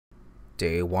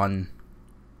Day 1.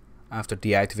 After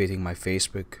deactivating my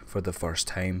Facebook for the first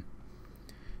time,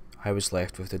 I was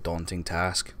left with the daunting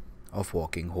task of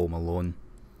walking home alone.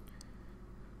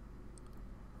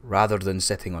 Rather than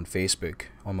sitting on Facebook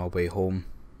on my way home,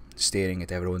 staring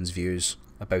at everyone's views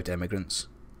about immigrants,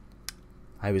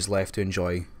 I was left to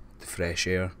enjoy the fresh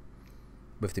air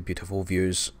with the beautiful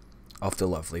views of the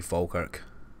lovely Falkirk.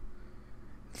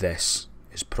 This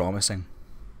is promising.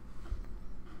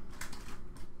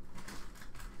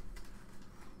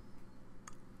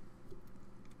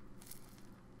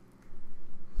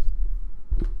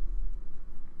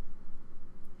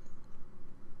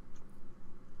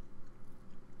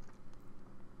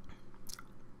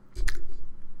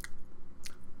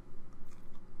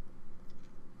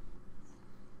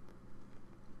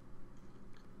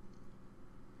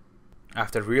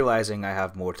 After realising I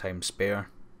have more time spare,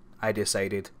 I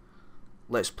decided,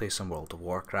 let's play some World of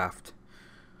Warcraft.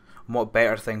 And what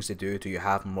better things to do you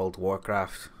have in World of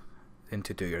Warcraft than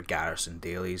to do your garrison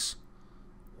dailies?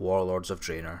 Warlords of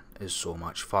Draenor is so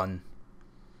much fun.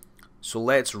 So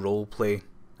let's roleplay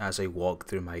as I walk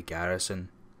through my garrison.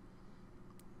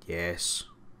 Yes,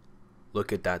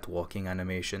 look at that walking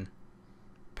animation.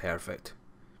 Perfect.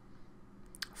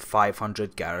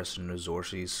 500 garrison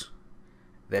resources.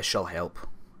 This shall help.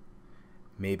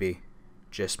 Maybe,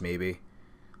 just maybe,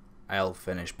 I'll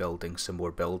finish building some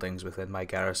more buildings within my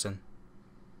garrison.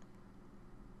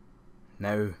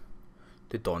 Now,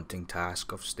 the daunting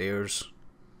task of stairs.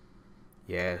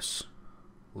 Yes,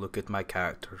 look at my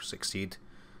character succeed.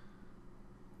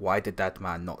 Why did that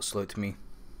man not salute me?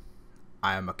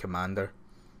 I am a commander.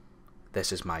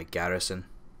 This is my garrison.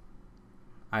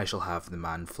 I shall have the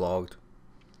man flogged.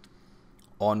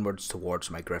 Onwards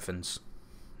towards my griffins.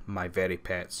 My very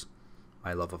pets,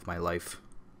 my love of my life.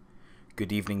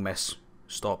 Good evening, miss.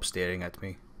 Stop staring at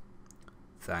me.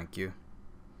 Thank you.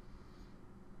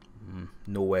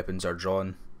 No weapons are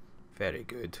drawn. Very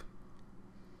good.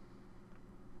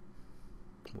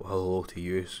 Well, hello to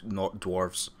you, not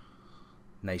dwarves.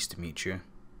 Nice to meet you.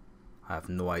 I have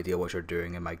no idea what you're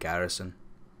doing in my garrison.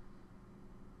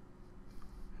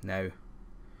 Now,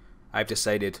 I've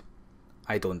decided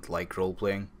I don't like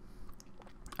role-playing.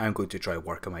 I'm going to try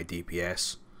work on my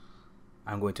DPS.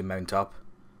 I'm going to mount up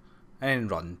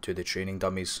and run to the training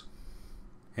dummies.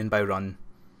 And by run,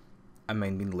 I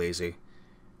mean being lazy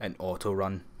and auto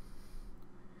run.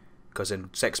 Because in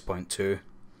 6.2,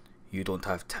 you don't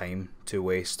have time to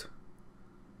waste.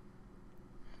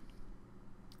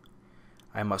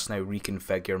 I must now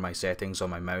reconfigure my settings on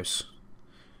my mouse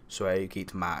so I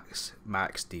get max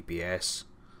DPS.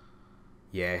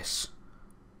 Yes.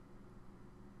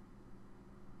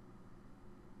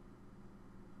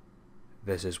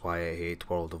 This is why I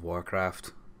hate World of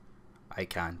Warcraft. I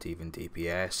can't even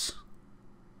DPS.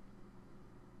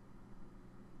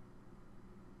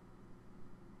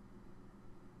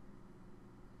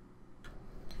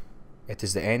 It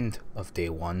is the end of day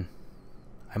 1.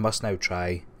 I must now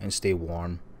try and stay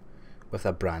warm with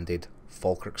a branded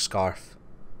Falkirk scarf.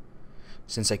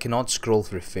 Since I cannot scroll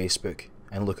through Facebook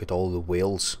and look at all the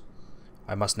whales,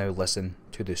 I must now listen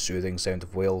to the soothing sound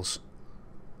of whales.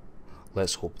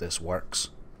 Let's hope this works.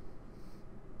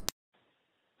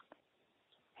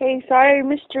 Hey, sorry I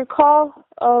missed your call.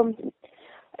 I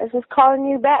was just calling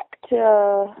you back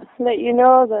to let you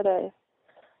know that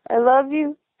I love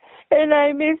you and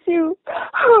I miss you.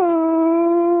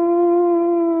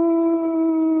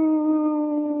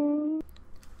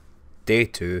 Day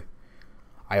 2.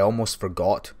 I almost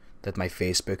forgot that my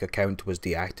Facebook account was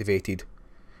deactivated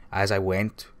as I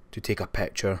went to take a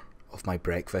picture of my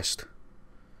breakfast.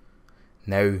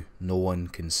 Now no one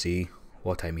can see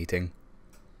what I'm eating.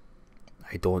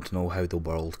 I don't know how the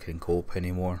world can cope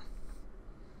anymore.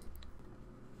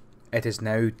 It is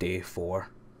now day 4.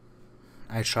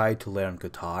 I tried to learn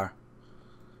guitar.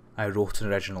 I wrote an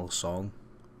original song.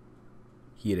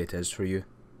 Here it is for you.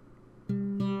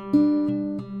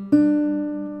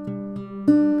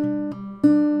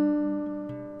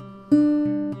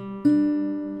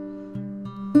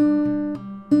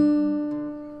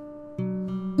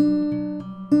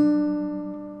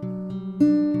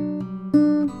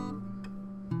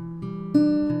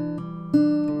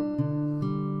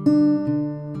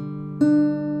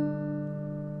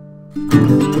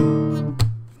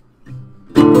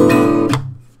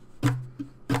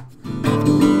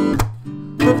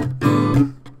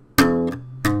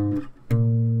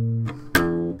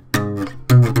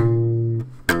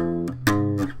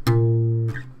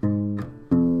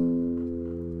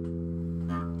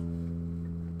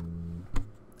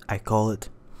 I call it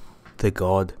the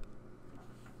God.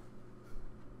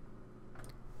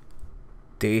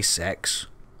 Day 6.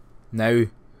 Now,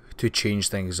 to change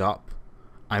things up,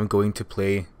 I'm going to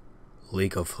play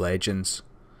League of Legends.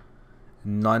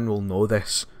 None will know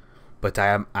this, but I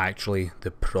am actually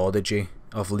the prodigy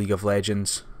of League of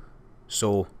Legends.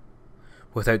 So,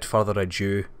 without further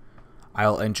ado,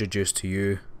 I'll introduce to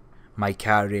you my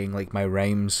carrying like my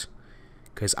rhymes,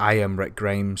 cause I am Rick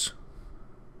Grimes.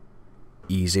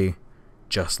 Easy,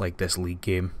 just like this League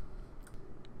game.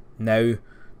 Now,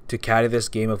 to carry this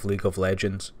game of League of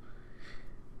Legends,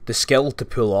 the skill to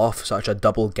pull off such a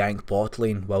double gank bot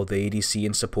lane while the ADC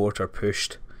and support are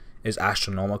pushed is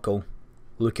astronomical.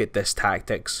 Look at this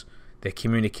tactics, the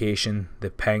communication, the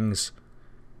pings.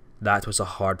 That was a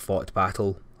hard fought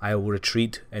battle. I will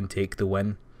retreat and take the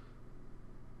win.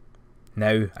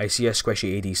 Now I see a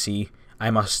squishy ADC,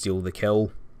 I must steal the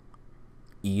kill.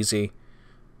 Easy.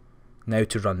 Now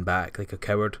to run back like a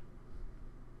coward.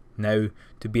 Now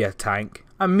to be a tank,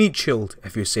 a meat shield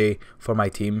if you say, for my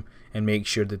team and make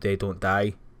sure that they don't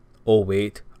die. Oh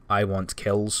wait, I want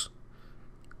kills.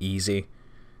 Easy.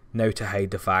 Now to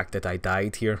hide the fact that I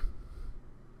died here.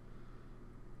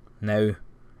 Now,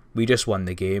 we just won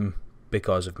the game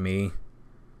because of me.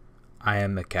 I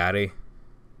am the carry.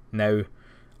 Now,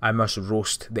 I must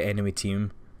roast the enemy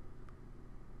team.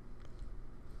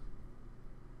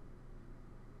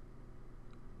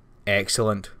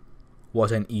 Excellent.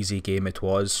 What an easy game it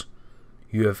was.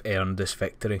 You have earned this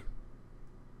victory.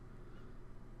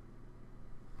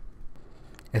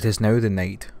 It is now the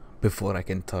night before I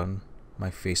can turn my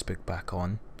Facebook back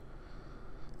on.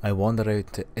 I wander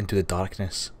out into the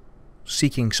darkness,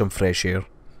 seeking some fresh air,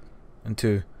 and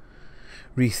to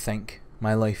rethink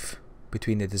my life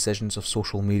between the decisions of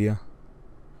social media.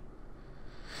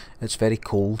 It's very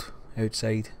cold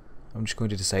outside. I'm just going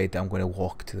to decide that I'm going to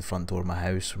walk to the front door of my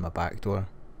house from my back door.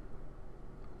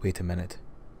 Wait a minute,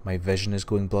 my vision is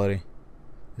going blurry.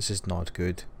 This is not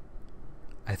good.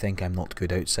 I think I'm not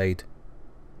good outside.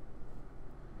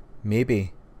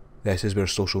 Maybe this is where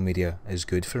social media is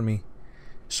good for me,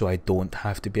 so I don't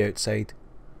have to be outside.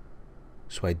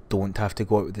 So I don't have to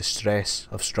go out with the stress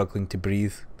of struggling to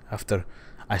breathe after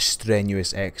a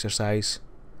strenuous exercise.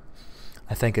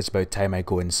 I think it's about time I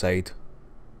go inside.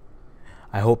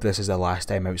 I hope this is the last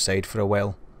time outside for a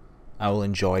while. I will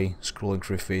enjoy scrolling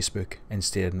through Facebook and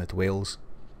staring at whales.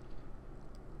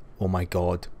 Oh my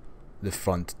god, the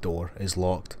front door is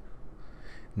locked.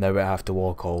 Now I have to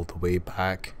walk all the way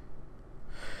back.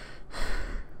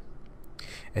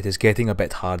 It is getting a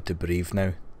bit hard to breathe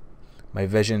now. My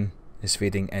vision is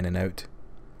fading in and out.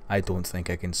 I don't think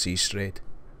I can see straight.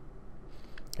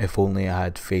 If only I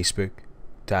had Facebook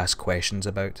to ask questions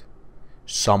about.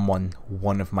 Someone,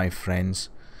 one of my friends,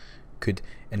 could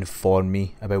inform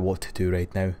me about what to do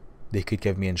right now. They could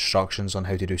give me instructions on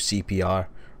how to do CPR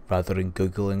rather than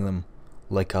googling them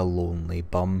like a lonely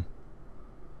bum.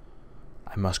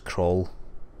 I must crawl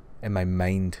in my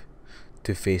mind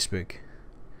to Facebook.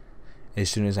 As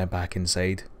soon as I'm back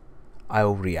inside, I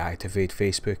will reactivate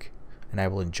Facebook and I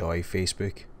will enjoy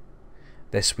Facebook.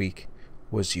 This week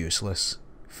was useless.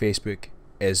 Facebook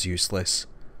is useless,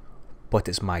 but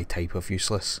it's my type of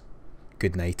useless.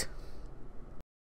 Good night.